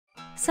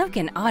Soak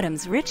in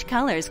autumn's rich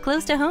colors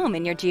close to home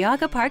in your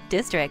Geauga Park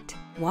district.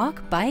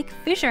 Walk, bike,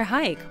 fish or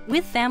hike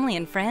with family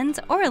and friends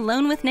or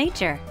alone with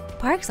nature.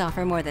 Parks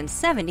offer more than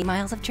 70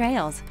 miles of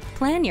trails.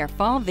 Plan your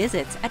fall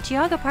visits at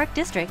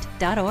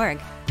geaugaparkdistrict.org.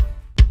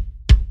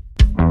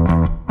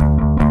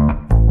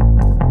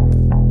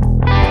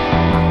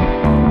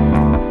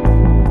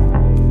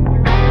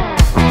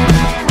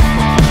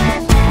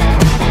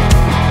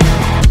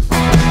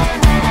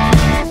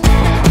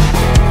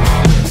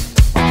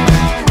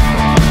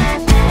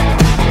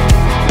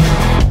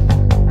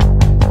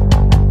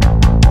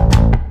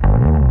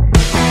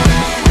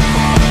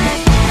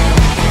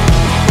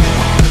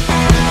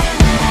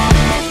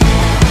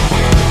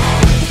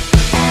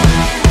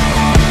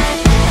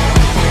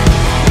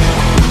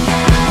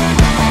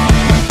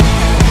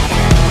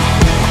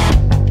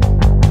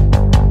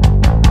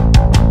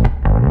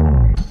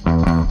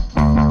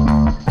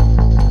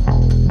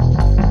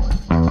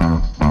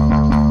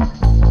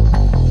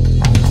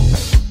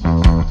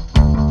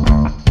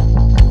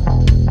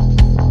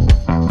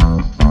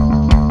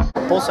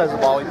 Both sides of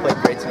the ball, we played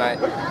great tonight.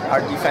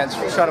 Our defense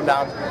shut them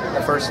down in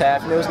the first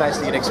half, and it was nice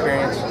to get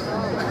experience.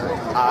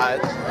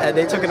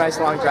 They took a nice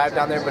long drive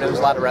down there, but it was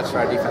a lot of reps for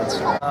our defense.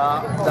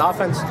 The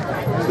offense,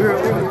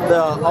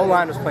 the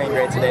O-line was playing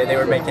great today. They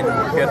were making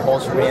good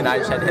holes for me, and I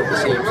just had to hit the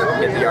seams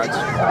and get the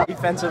yards.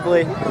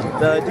 Defensively,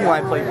 the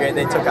D-line played great.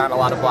 They took on a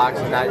lot of blocks,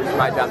 and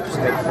my job just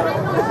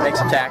to make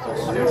some tackles.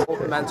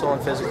 Both mental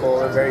and physical,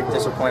 they're very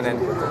disciplined, and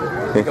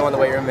go in the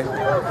weight room and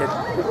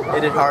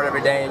hit it hard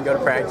every day and go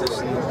to practice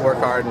and work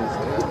hard,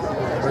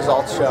 and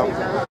results show.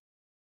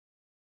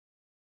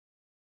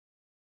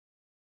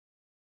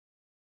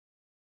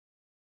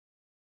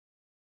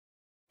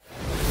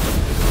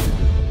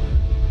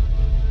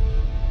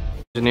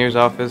 Engineer's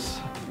office,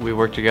 we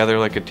work together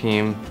like a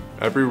team.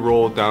 Every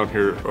role down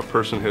here, a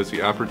person has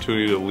the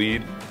opportunity to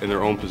lead in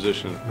their own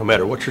position. No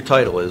matter what your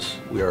title is,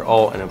 we are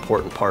all an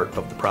important part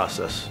of the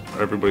process.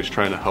 Everybody's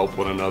trying to help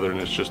one another,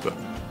 and it's just a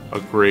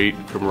great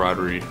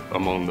camaraderie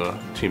among the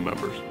team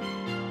members.